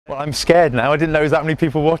Well, I'm scared now. I didn't know there was that many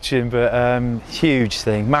people watching, but huge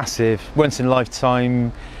thing, massive, once in a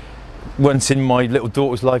lifetime, once in my little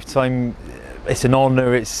daughter's lifetime. It's an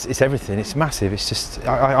honour, it's everything, it's massive. It's just,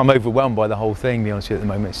 I'm overwhelmed by the whole thing, to be honest with you, at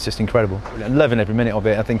the moment. It's just incredible. I'm loving every minute of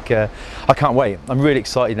it. I think, I can't wait. I'm really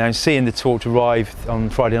excited now, seeing the torch arrive on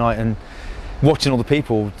Friday night and watching all the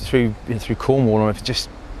people through Cornwall, and just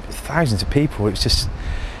thousands of people. It's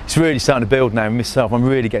really starting to build now myself. I'm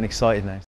really getting excited now.